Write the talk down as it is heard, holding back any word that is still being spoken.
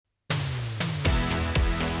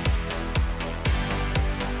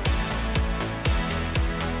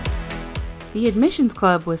The Admissions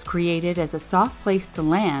Club was created as a soft place to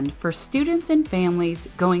land for students and families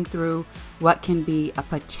going through what can be a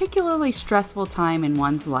particularly stressful time in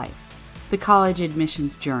one's life, the college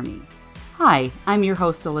admissions journey. Hi, I'm your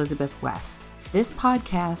host, Elizabeth West. This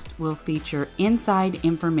podcast will feature inside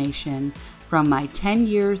information from my 10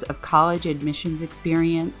 years of college admissions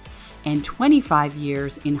experience and 25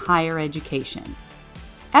 years in higher education.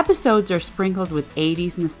 Episodes are sprinkled with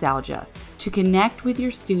 80s nostalgia to connect with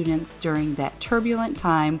your students during that turbulent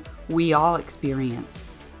time we all experienced.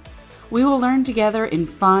 We will learn together in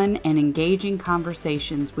fun and engaging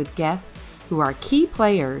conversations with guests who are key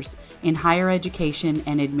players in higher education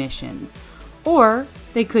and admissions, or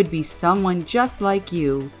they could be someone just like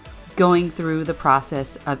you going through the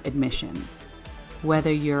process of admissions.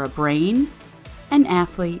 Whether you're a brain, an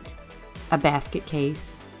athlete, a basket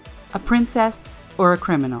case, a princess, or a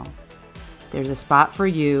criminal, there's a spot for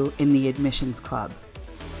you in the Admissions Club.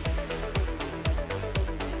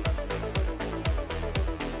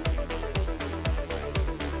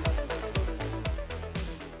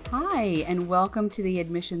 Hi, and welcome to the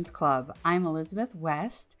Admissions Club. I'm Elizabeth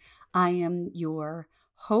West. I am your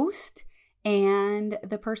host and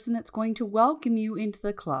the person that's going to welcome you into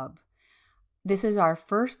the club. This is our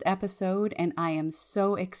first episode, and I am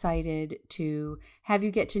so excited to have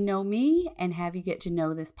you get to know me and have you get to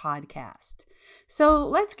know this podcast. So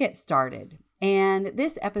let's get started. And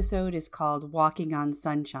this episode is called Walking on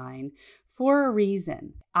Sunshine for a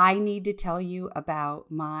reason. I need to tell you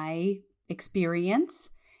about my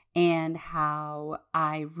experience and how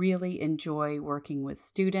I really enjoy working with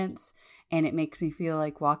students. And it makes me feel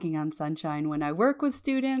like walking on sunshine when I work with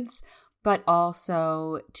students, but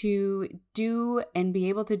also to do and be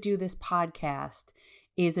able to do this podcast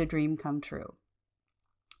is a dream come true.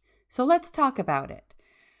 So let's talk about it.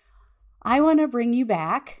 I want to bring you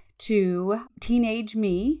back to teenage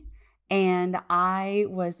me, and I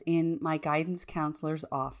was in my guidance counselor's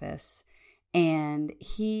office, and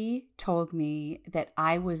he told me that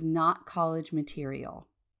I was not college material.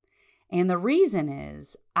 And the reason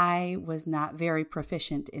is I was not very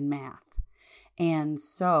proficient in math. And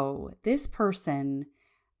so this person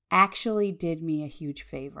actually did me a huge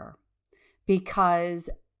favor, because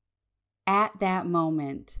at that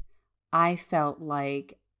moment, I felt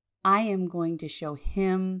like I am going to show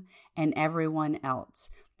him and everyone else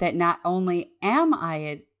that not only am I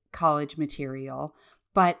a college material,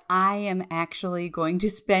 but I am actually going to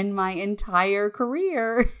spend my entire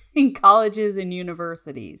career in colleges and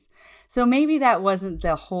universities. So maybe that wasn't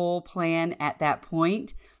the whole plan at that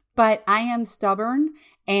point, but I am stubborn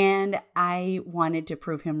and I wanted to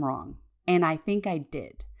prove him wrong. And I think I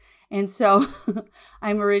did. And so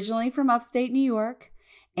I'm originally from upstate New York,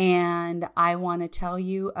 and I want to tell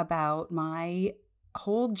you about my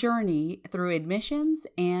whole journey through admissions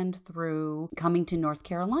and through coming to North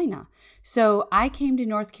Carolina. So I came to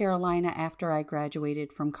North Carolina after I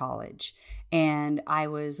graduated from college, and I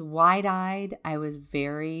was wide-eyed. I was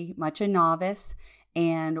very much a novice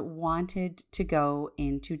and wanted to go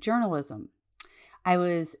into journalism. I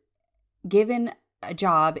was given a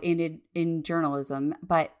job in journalism,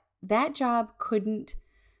 but that job couldn't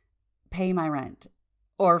pay my rent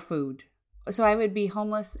or food. So I would be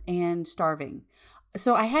homeless and starving.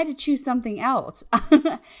 So I had to choose something else.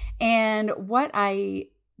 And what I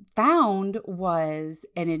found was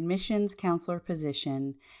an admissions counselor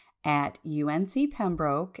position at UNC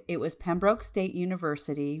Pembroke. It was Pembroke State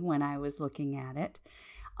University when I was looking at it.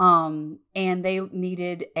 And they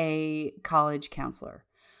needed a college counselor.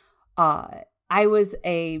 I was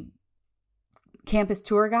a campus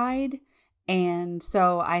tour guide. And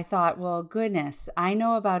so I thought, well, goodness, I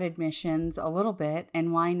know about admissions a little bit,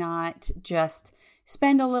 and why not just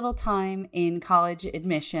spend a little time in college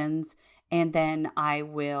admissions, and then I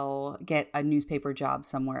will get a newspaper job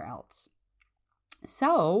somewhere else.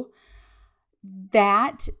 So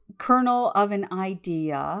that kernel of an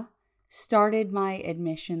idea started my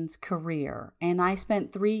admissions career. And I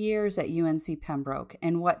spent 3 years at UNC Pembroke.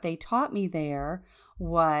 And what they taught me there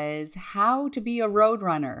was how to be a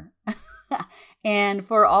roadrunner. And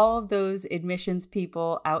for all of those admissions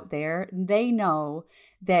people out there, they know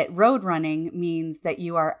that road running means that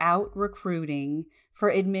you are out recruiting for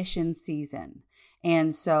admission season.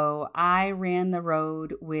 And so I ran the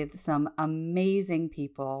road with some amazing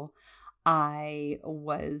people. I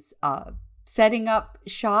was setting up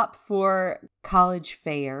shop for college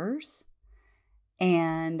fairs,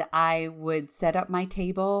 and I would set up my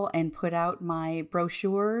table and put out my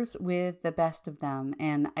brochures with the best of them.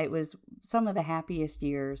 And it was some of the happiest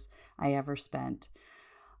years I ever spent.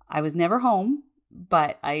 I was never home,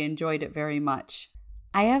 but I enjoyed it very much.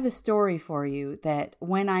 I have a story for you that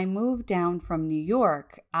when I moved down from New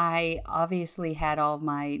York, I obviously had all of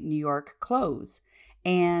my New York clothes,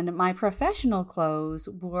 and my professional clothes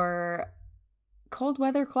were cold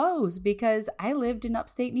weather clothes because I lived in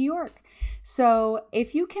upstate New York. So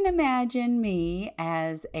if you can imagine me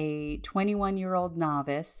as a 21-year-old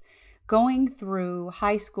novice going through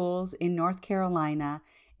high schools in North Carolina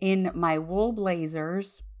in my wool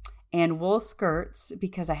blazers and wool skirts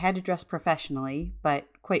because I had to dress professionally, but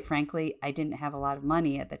quite frankly, I didn't have a lot of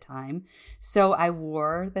money at the time. So I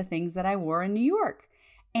wore the things that I wore in New York.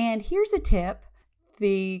 And here's a tip.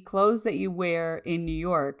 The clothes that you wear in New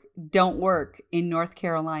York don't work in North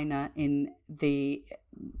Carolina in the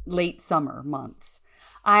late summer months.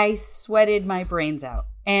 I sweated my brains out.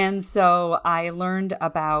 And so I learned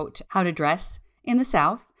about how to dress in the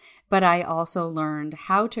South, but I also learned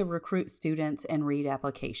how to recruit students and read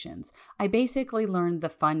applications. I basically learned the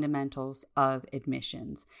fundamentals of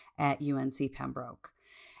admissions at UNC Pembroke.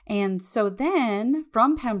 And so then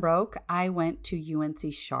from Pembroke, I went to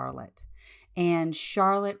UNC Charlotte. And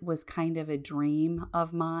Charlotte was kind of a dream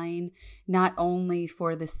of mine, not only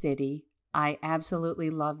for the city. I absolutely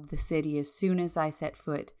loved the city as soon as I set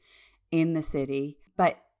foot in the city.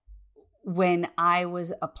 But when I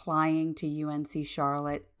was applying to UNC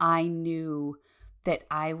Charlotte, I knew that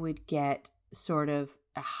I would get sort of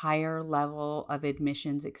a higher level of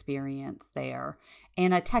admissions experience there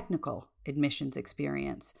and a technical admissions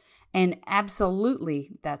experience. And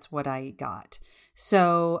absolutely, that's what I got.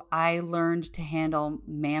 So I learned to handle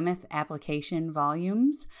mammoth application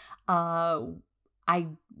volumes. I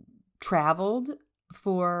traveled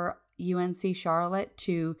for UNC Charlotte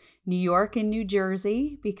to New York and New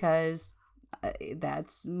Jersey because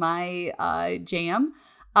that's my jam.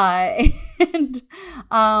 And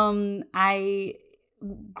I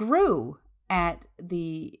grew at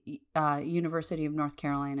the University of North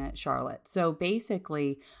Carolina at Charlotte. So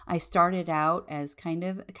basically, I started out as kind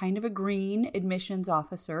of a green admissions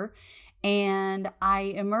officer, and I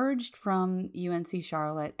emerged from UNC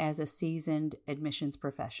Charlotte as a seasoned admissions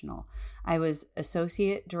professional. I was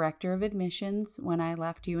associate director of admissions when I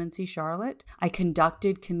left UNC Charlotte. I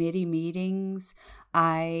conducted committee meetings.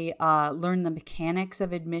 I learned the mechanics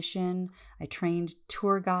of admission. I trained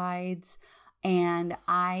tour guides. And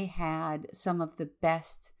I had some of the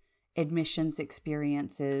best admissions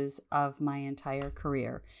experiences of my entire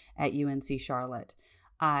career at UNC Charlotte.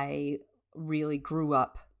 I really grew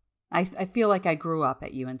up. I feel like I grew up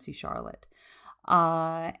at UNC Charlotte.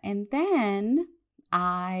 And then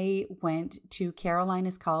I went to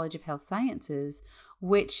Carolinas College of Health Sciences,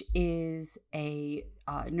 which is a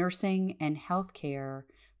nursing and healthcare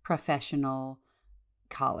professional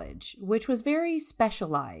college, which was very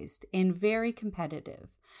specialized and very competitive.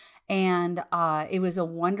 And it was a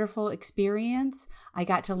wonderful experience. I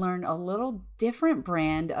got to learn a little different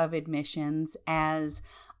brand of admissions as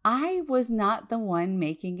I was not the one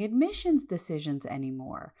making admissions decisions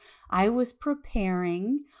anymore. I was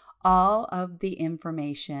preparing all of the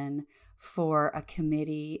information for a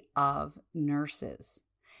committee of nurses.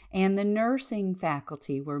 And the nursing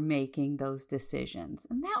faculty were making those decisions.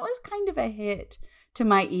 And that was kind of a hit to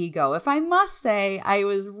my ego. If I must say, I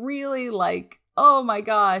was really like, oh my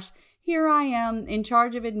gosh, here I am in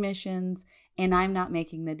charge of admissions and I'm not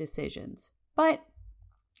making the decisions. But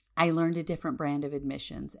I learned a different brand of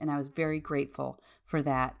admissions and I was very grateful for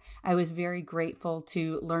that. I was very grateful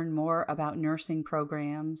to learn more about nursing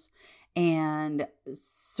programs and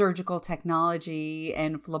surgical technology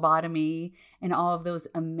and phlebotomy and all of those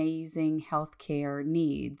amazing healthcare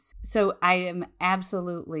needs. So I am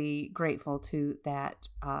absolutely grateful to that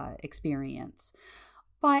experience.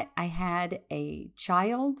 But I had a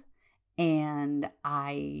child and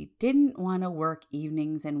I didn't want to work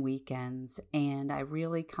evenings and weekends. And I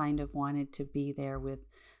really kind of wanted to be there with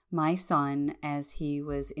my son as he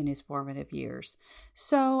was in his formative years.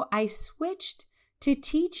 So I switched to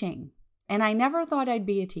teaching. And I never thought I'd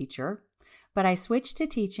be a teacher, but I switched to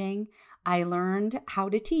teaching. I learned how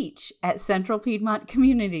to teach at Central Piedmont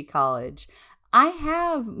Community College. I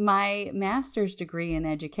have my master's degree in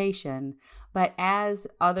education, but as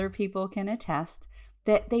other people can attest,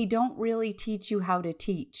 that they don't really teach you how to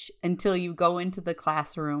teach until you go into the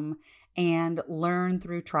classroom and learn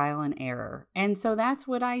through trial and error. And so that's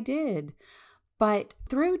what I did. But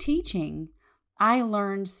through teaching, I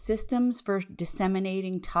learned systems for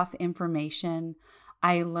disseminating tough information.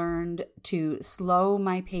 I learned to slow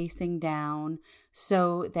my pacing down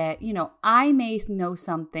so that, I may know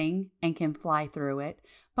something and can fly through it,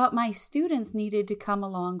 but my students needed to come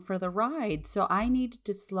along for the ride. So I needed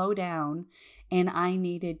to slow down and I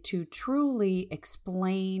needed to truly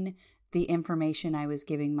explain the information I was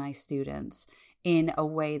giving my students in a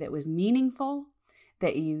way that was meaningful,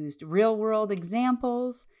 that used real-world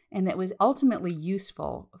examples, and that was ultimately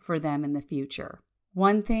useful for them in the future.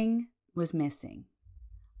 One thing was missing.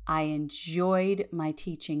 I enjoyed my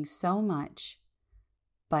teaching so much,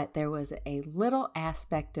 but there was a little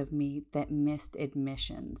aspect of me that missed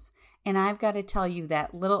admissions. And I've got to tell you,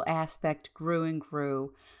 that little aspect grew and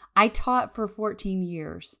grew. I taught for 14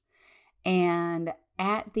 years, and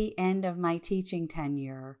at the end of my teaching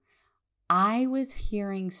tenure, I was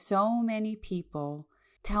hearing so many people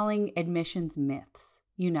telling admissions myths.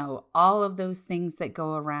 You know, all of those things that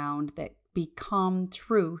go around that become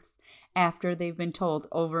truth after they've been told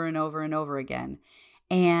over and over and over again.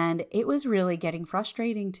 And it was really getting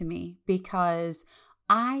frustrating to me because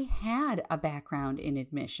I had a background in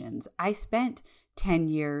admissions. I spent 10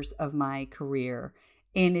 years of my career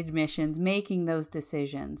in admissions making those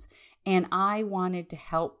decisions, and I wanted to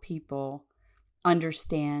help people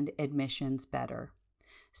understand admissions better.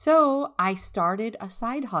 So I started a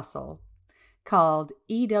side hustle called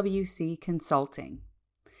EWC Consulting.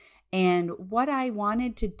 And what I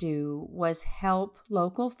wanted to do was help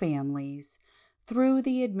local families through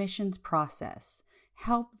the admissions process,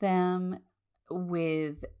 help them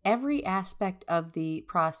with every aspect of the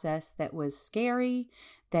process that was scary,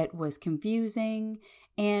 that was confusing,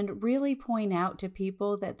 and really point out to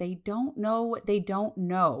people that they don't know what they don't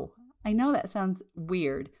know. I know that sounds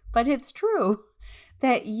weird, but it's true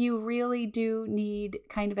that you really do need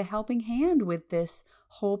kind of a helping hand with this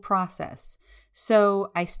whole process.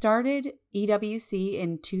 So I started EWC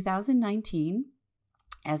in 2019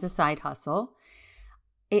 as a side hustle.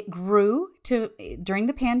 It grew during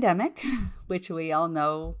the pandemic, which we all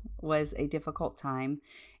know was a difficult time.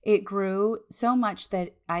 It grew so much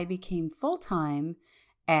that I became full-time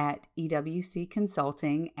at EWC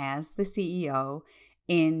Consulting as the CEO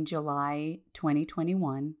in July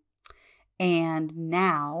 2021. And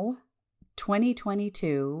now,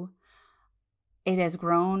 2022, it has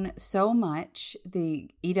grown so much. The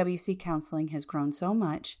EWC counseling has grown so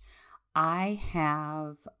much. I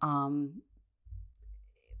have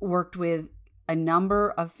worked with a number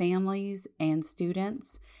of families and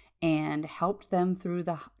students and helped them through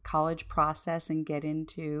the college process and get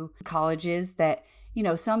into colleges that, you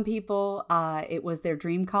know, some people, it was their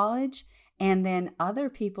dream college. And then other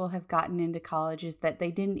people have gotten into colleges that they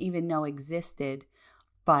didn't even know existed.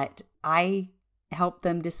 But I helped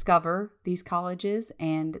them discover these colleges,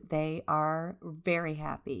 and they are very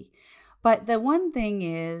happy. But the one thing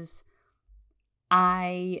is,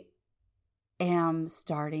 I am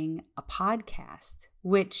starting a podcast,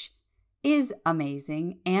 which is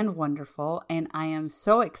amazing and wonderful, and I am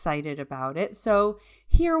so excited about it. So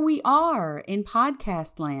here we are in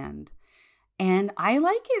podcast land, and I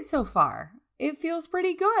like it so far. It feels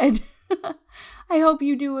pretty good. I hope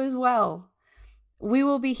you do as well. We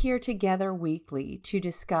will be here together weekly to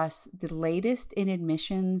discuss the latest in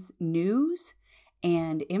admissions news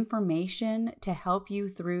and information to help you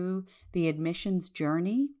through the admissions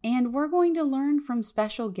journey. And we're going to learn from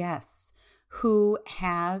special guests who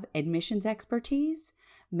have admissions expertise.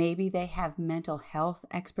 Maybe they have mental health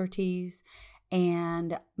expertise,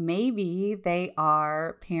 and maybe they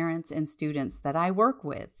are parents and students that I work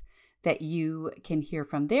with, that you can hear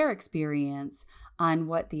from their experience on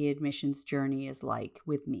what the admissions journey is like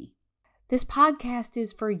with me. This podcast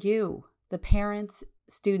is for you, the parents,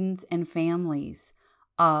 students, and families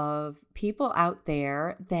of people out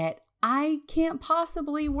there that I can't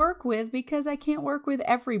possibly work with because I can't work with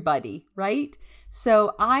everybody, right?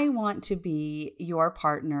 So I want to be your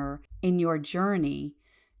partner in your journey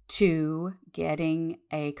to getting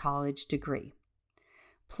a college degree.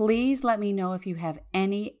 Please let me know if you have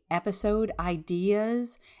any episode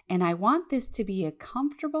ideas, and I want this to be a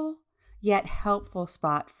comfortable yet helpful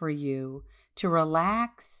spot for you to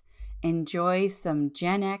relax, enjoy some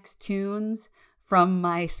Gen X tunes from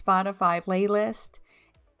my Spotify playlist,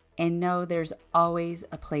 and know there's always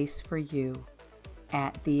a place for you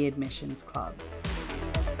at the Admissions Club.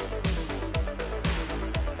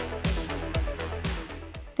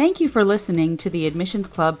 Thank you for listening to the Admissions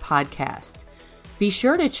Club podcast. Be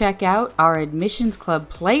sure to check out our Admissions Club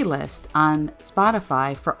playlist on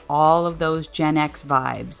Spotify for all of those Gen X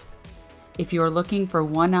vibes. If you're looking for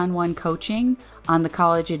one-on-one coaching on the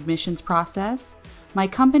college admissions process, my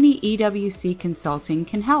company EWC Consulting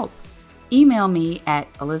can help. Email me at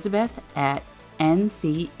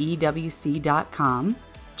elizabeth@ncewc.com.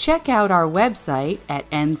 Check out our website at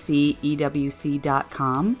ncewc.com,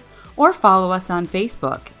 or follow us on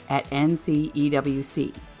Facebook at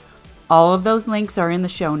NCEWC. All of those links are in the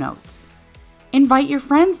show notes. Invite your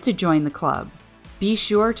friends to join the club. Be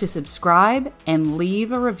sure to subscribe and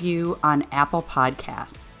leave a review on Apple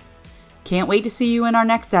Podcasts. Can't wait to see you in our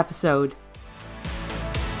next episode.